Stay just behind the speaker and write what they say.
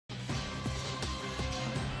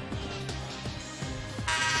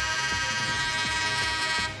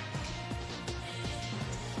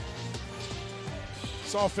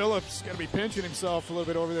Saul Phillips going to be pinching himself a little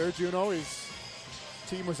bit over there, Juno. His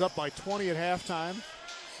team was up by 20 at halftime.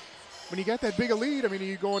 When you got that big a lead, I mean, are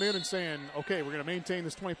you going in and saying, okay, we're going to maintain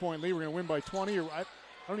this 20-point lead, we're going to win by 20, or I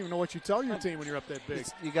don't even know what you tell your team when you're up that big.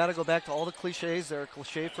 You got to go back to all the cliches. They're a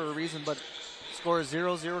cliche for a reason, but score is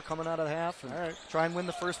 0-0 coming out of the half. And try and win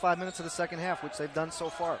the first 5 minutes of the second half, which they've done so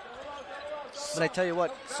far. But I tell you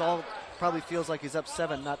what, Saul probably feels like he's up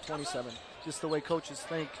 7, not 27. Just the way coaches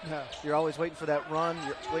think. Yeah. You're always waiting for that run.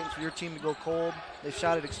 You're waiting for your team to go cold. They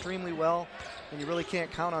shot it extremely well, and you really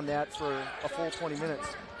can't count on that for a full 20 minutes.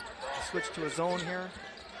 Switch to a zone here.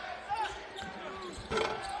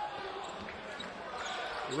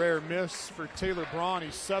 Rare miss for Taylor Braun.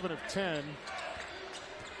 He's 7 of 10.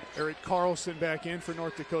 Eric Carlson back in for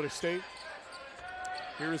North Dakota State.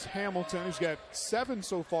 Here's Hamilton, who's got 7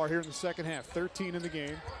 so far here in the second half, 13 in the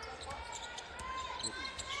game.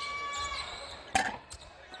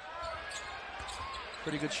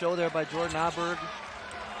 Pretty good show there by Jordan Auberg.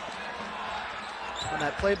 On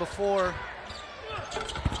that play before,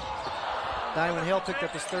 Diamond Hale picked up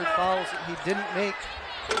his 3rd foul. He didn't make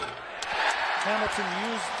Hamilton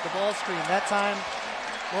use the ball screen. That time,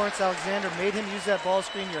 Lawrence Alexander made him use that ball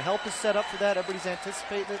screen. Your help is set up for that. Everybody's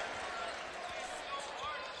anticipating it.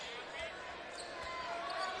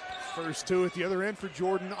 First 2 at the other end for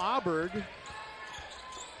Jordan Auberg.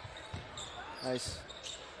 Nice.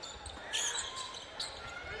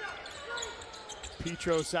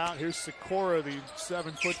 Petros out. Here's Sikora, the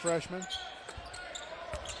 7-foot freshman.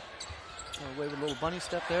 Away with a little bunny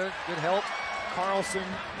step there. Good help. Carlson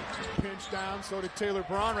pinched down. So did Taylor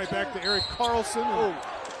Braun. Right back to Eric Carlson. Oh.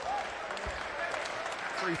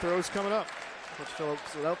 Free throws coming up. Coach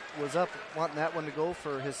Phillips was up wanting that one to go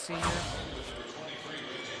for his senior.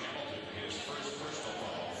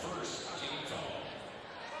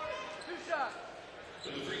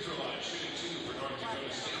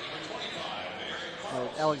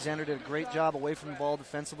 Alexander did a great job away from the ball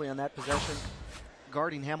defensively on that possession,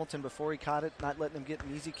 guarding Hamilton before he caught it, not letting him get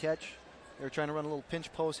an easy catch. They were trying to run a little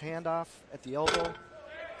pinch post handoff at the elbow. And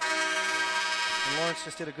Lawrence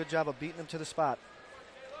just did a good job of beating him to the spot.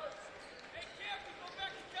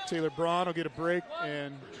 Taylor Braun will get a break,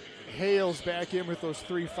 and Hale's back in with those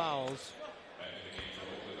 3 fouls.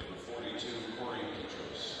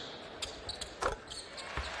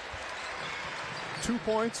 Two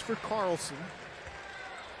points for Carlson.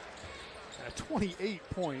 A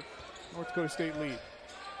 28-point North Dakota State lead.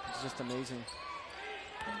 It's just amazing.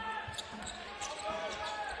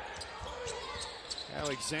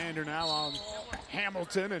 Alexander now on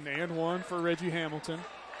Hamilton, and 1 for Reggie Hamilton.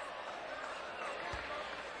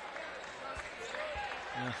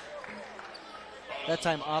 Yeah. That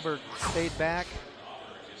time Auberg stayed back.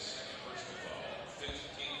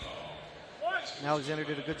 And Alexander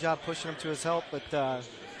did a good job pushing him to his help, but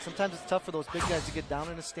sometimes it's tough for those big guys to get down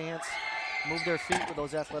in a stance, move their feet with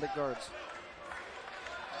those athletic guards.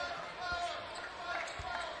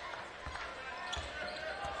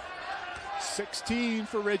 $16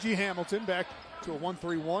 for Reggie Hamilton, back to a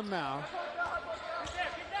 1-3-1 now.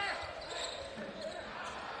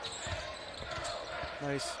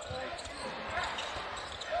 Nice.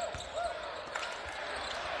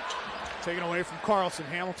 Taken away from Carlson.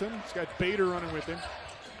 Hamilton, he's got Bader running with him.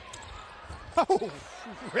 Oh,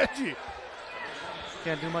 Reggie.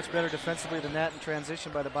 Can't do much better defensively than that in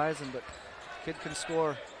transition by the Bison, but kid can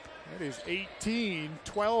score. That is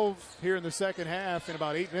 18-12 here in the second half in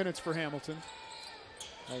about 8 minutes for Hamilton.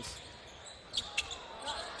 Nice.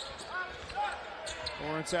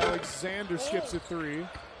 Lawrence Alexander skips at 3. You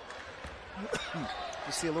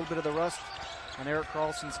see a little bit of the rust on Eric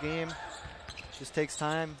Carlson's game. Just takes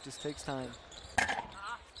time, And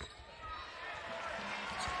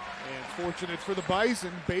fortunate for the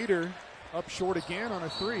Bison, Bader up short again on a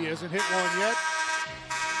 3. Hasn't hit one yet.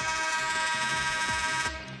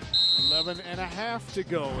 11.5 to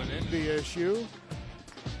go in NDSU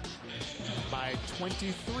by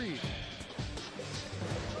 23.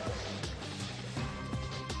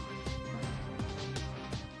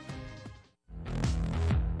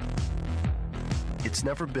 It's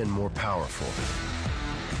never been more powerful.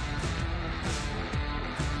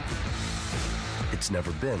 It's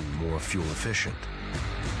never been more fuel efficient.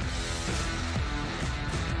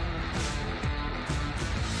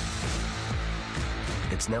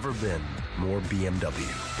 It's never been more BMW.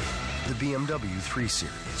 The BMW 3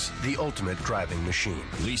 Series, the ultimate driving machine.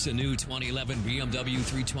 Lease a new 2011 BMW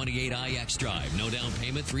 328i X-Drive. No down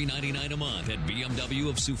payment, $399 a month at BMW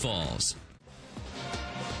of Sioux Falls.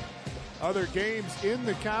 Other games in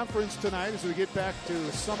the conference tonight as we get back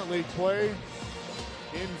to Summit League play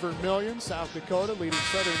in Vermillion, South Dakota, leading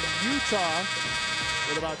Southern Utah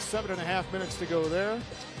with about 7.5 minutes to go there.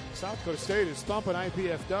 South Dakota State is thumping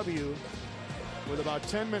IPFW with about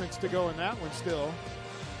 10 minutes to go in that one still.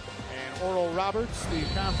 And Oral Roberts, the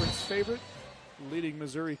conference favorite, leading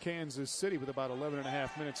Missouri Kansas City with about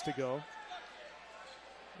 11.5 minutes to go.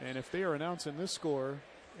 And if they are announcing this score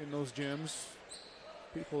in those gyms,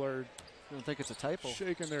 people are I don't think it's a typo.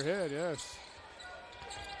 Shaking their head, yes.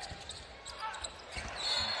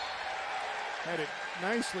 Had it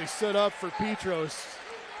nicely set up for Petros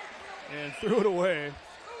and threw it away.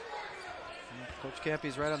 Coach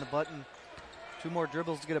Campy's right on the button. 2 more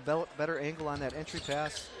dribbles to get a better angle on that entry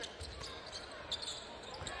pass.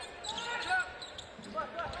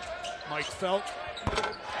 Mike Felt.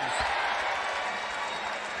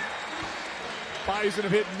 Bison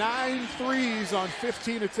have hit 9 threes on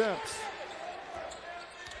 15 attempts.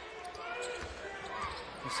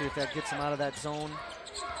 We'll see if that gets him out of that zone.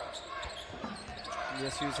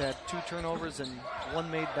 NDSU's had 2 turnovers and 1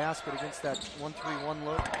 made basket against that 1-3-1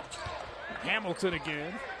 look. Hamilton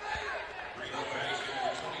again.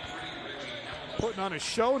 Putting on a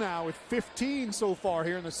show now with 15 so far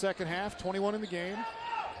here in the second half, 21 in the game.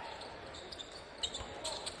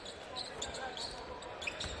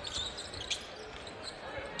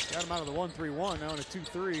 Got him out of the 1-3-1, now in a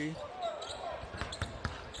 2-3.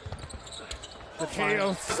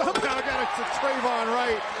 Hale somehow got it to Trayvon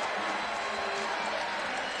Wright.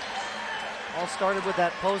 All started with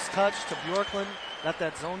that post touch to Bjorklund. Got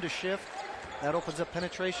that zone to shift. That opens up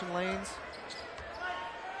penetration lanes.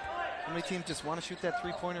 How many teams just want to shoot that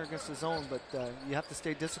 3-pointer against the zone, but you have to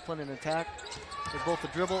stay disciplined and attack with both the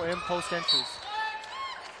dribble and post entries.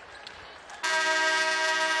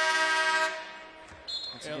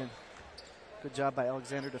 Once again, good job by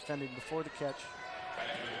Alexander defending before the catch.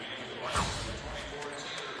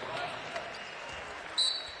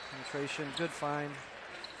 Penetration, good find.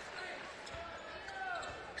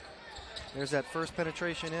 There's that first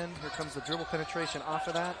penetration in. Here comes the dribble penetration off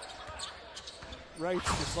of that. Wright's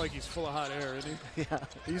just like he's full of hot air, isn't he? Yeah.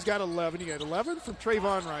 He's got 11. He got 11 from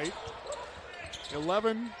Trayvon Wright.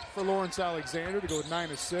 11 for Lawrence Alexander to go with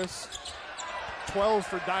 9 assists. 12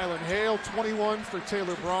 for Dylan Hale. 21 for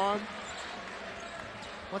Taylor Braun.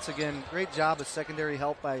 Once again, great job of secondary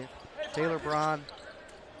help by Taylor Braun.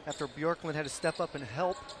 After Bjorklund had to step up and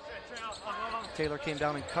help, Taylor came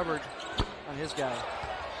down and covered on his guy.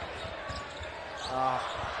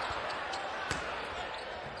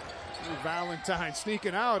 Valentine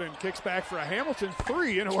sneaking out and kicks back for a Hamilton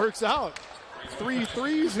 3, and it works out. 3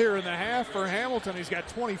 threes here in the half for Hamilton. He's got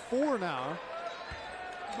 24 now.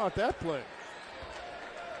 How about that play?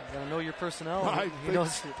 You gotta know your personnel. He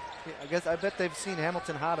knows. I bet they've seen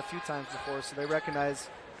Hamilton hot a few times before, so they recognize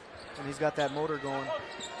when he's got that motor going.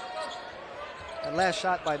 And last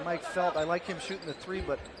shot by Mike Felt. I like him shooting the 3,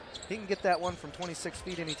 but he can get that one from 26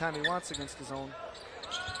 feet anytime he wants against his own.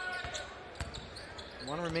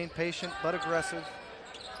 Want to remain patient but aggressive.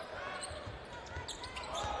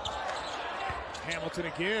 Hamilton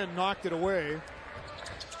again knocked it away.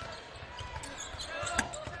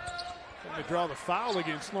 Going to draw the foul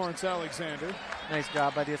against Lawrence Alexander. Nice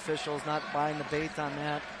job by the officials, not buying the bait on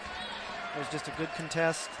that. It was just a good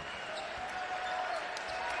contest.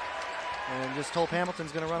 And just hope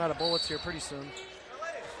Hamilton's going to run out of bullets here pretty soon.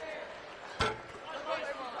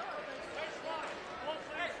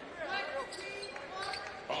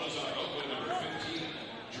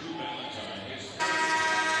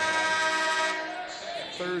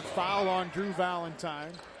 Third foul on Drew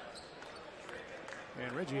Valentine.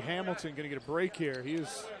 And Reggie Hamilton going to get a break here. He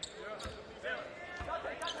is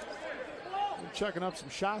checking up some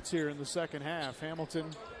shots here in the second half. Hamilton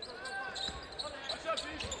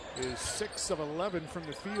is 6 of 11 from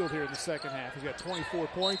the field here in the second half. He's got 24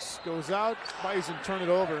 points, goes out, Bison turn it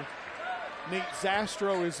over. Nate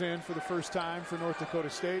Zastro is in for the first time for North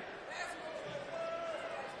Dakota State.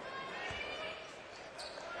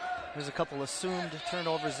 There's a couple assumed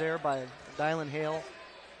turnovers there by Dylan Hale.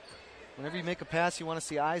 Whenever you make a pass, you want to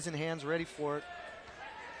see eyes and hands ready for it.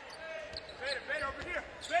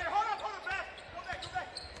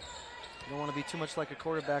 You don't want to be too much like a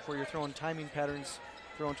quarterback where you're throwing timing patterns,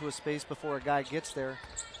 thrown to a space before a guy gets there.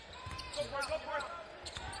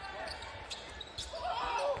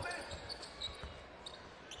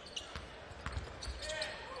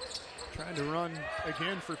 Trying to run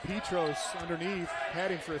again for Petros underneath,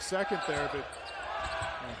 heading for a second there, but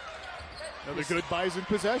another good Bison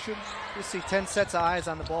possession. You see 10 sets of eyes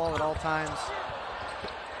on the ball at all times.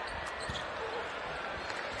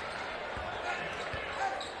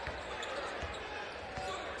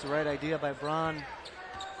 It's the right idea by Braun.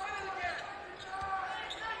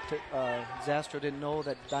 Zastro didn't know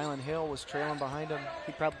that Dylan Hale was trailing behind him.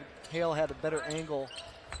 Hale had a better angle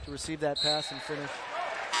to receive that pass and finish.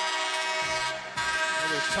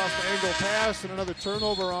 Another tough angle pass and another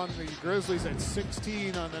turnover on the Grizzlies at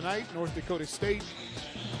 16 on the night. North Dakota State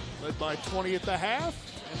led by 20 at the half,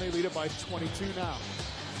 and they lead it by 22 now.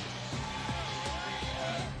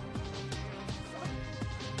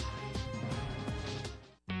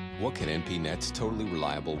 What can NPNet's totally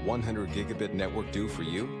reliable 100 gigabit network do for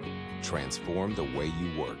you? Transform the way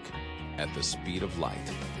you work at the speed of light.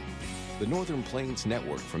 The Northern Plains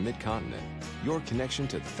Network from Mid-Continent, your connection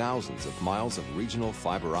to thousands of miles of regional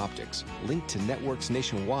fiber optics linked to networks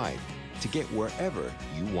nationwide to get wherever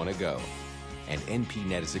you want to go. And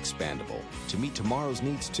NPNet is expandable to meet tomorrow's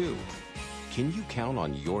needs too. Can you count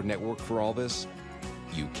on your network for all this?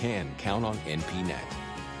 You can count on NPNet.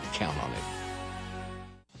 Count on it.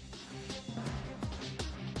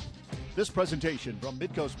 This presentation from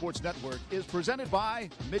Midco Sports Network is presented by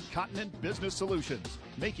Mid-Continent Business Solutions,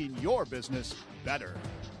 making your business better.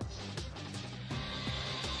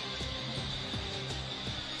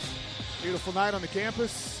 Beautiful night on the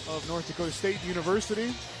campus of North Dakota State University.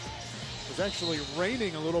 It was actually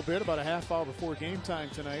raining a little bit about a half hour before game time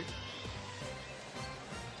tonight.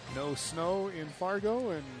 No snow in Fargo,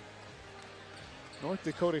 and North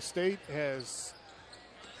Dakota State has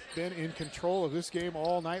been in control of this game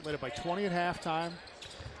all night. Led it by 20 at halftime.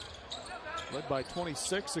 Led by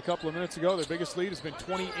 26 a couple of minutes ago. Their biggest lead has been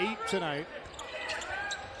 28 tonight.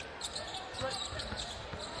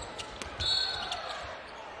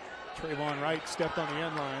 Trayvon Wright stepped on the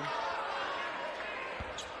end line.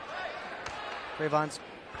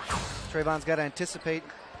 Trayvon's got to anticipate.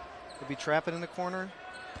 He'll be trapping in the corner.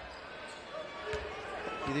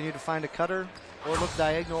 Either need to find a cutter or look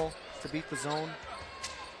diagonal to beat the zone.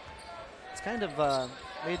 It's kind of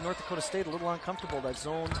made North Dakota State a little uncomfortable, that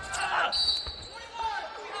zone. It's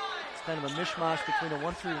kind of a mishmash between a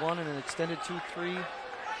 1-3-1 and an extended 2-3.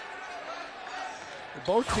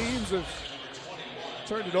 Both teams have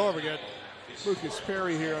turned it over. We got Lucas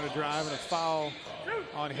Perry here on a drive, and a foul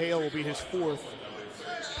on Hale will be his fourth.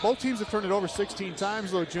 Both teams have turned it over 16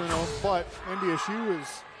 times, though, Juno, but NDSU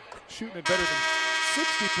is shooting it better than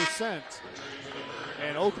 60%,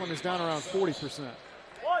 and Oakland is down around 40%.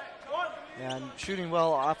 And shooting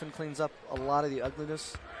well often cleans up a lot of the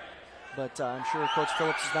ugliness, but I'm sure Coach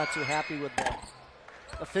Phillips is not too happy with the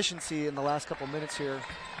efficiency in the last couple minutes here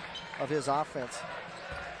of his offense.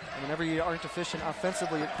 And whenever you aren't efficient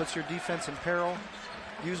offensively, it puts your defense in peril,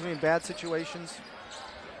 usually in bad situations.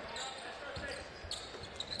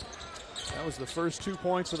 That was the first 2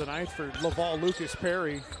 points of the night for Laval Lucas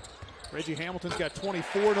Perry. Reggie Hamilton's got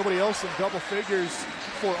 24. Nobody else in double figures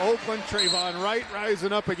for Oakland. Trayvon Wright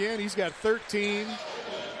rising up again. He's got 13.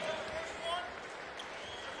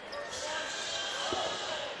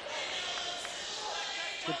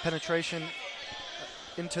 Good penetration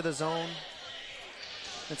into the zone.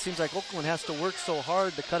 It seems like Oakland has to work so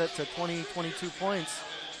hard to cut it to 20, 22 points.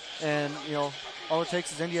 And, you know, all it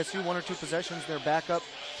takes is NDSU 1 or 2 possessions. They're back up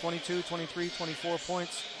 22, 23, 24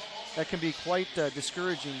 points. That can be quite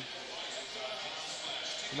discouraging.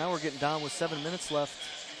 And now we're getting down with 7 minutes left.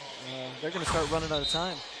 They're going to start running out of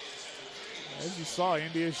time. As you saw,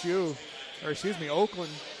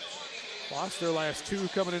 Oakland lost their last 2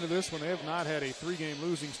 coming into this one. They have not had a 3-game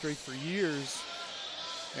losing streak for years.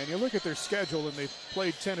 And you look at their schedule, and they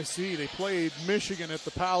played Tennessee. They played Michigan at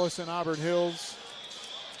the Palace in Auburn Hills.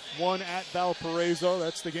 Won at Valparaiso.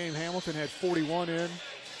 That's the game Hamilton had 41 in.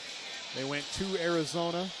 They went to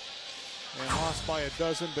Arizona and lost by a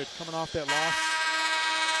dozen, but coming off that loss,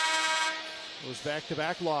 it was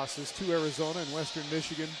back-to-back losses to Arizona and Western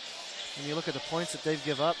Michigan. And you look at the points that they've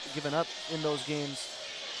given up in those games.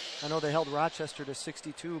 I know they held Rochester to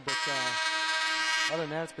 62, but other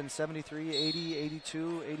than that, it's been 73, 80,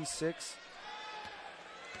 82, 86.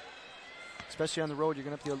 Especially on the road, you're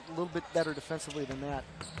going to have to be a little bit better defensively than that.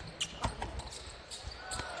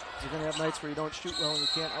 You're going to have nights where you don't shoot well and you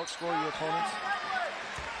can't outscore your opponents.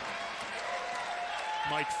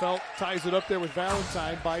 Mike Felt ties it up there with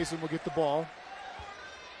Valentine. Bison will get the ball.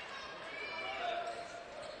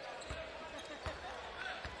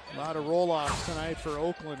 A lot of roll-offs tonight for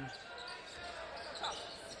Oakland.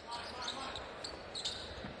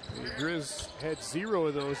 The Grizz had 0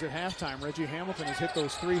 of those at halftime. Reggie Hamilton has hit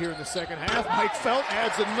those 3 here in the second half. Mike Felt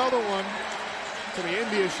adds another one to the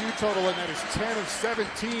NDSU total, and that is 10 of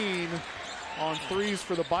 17 on threes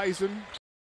for the Bison.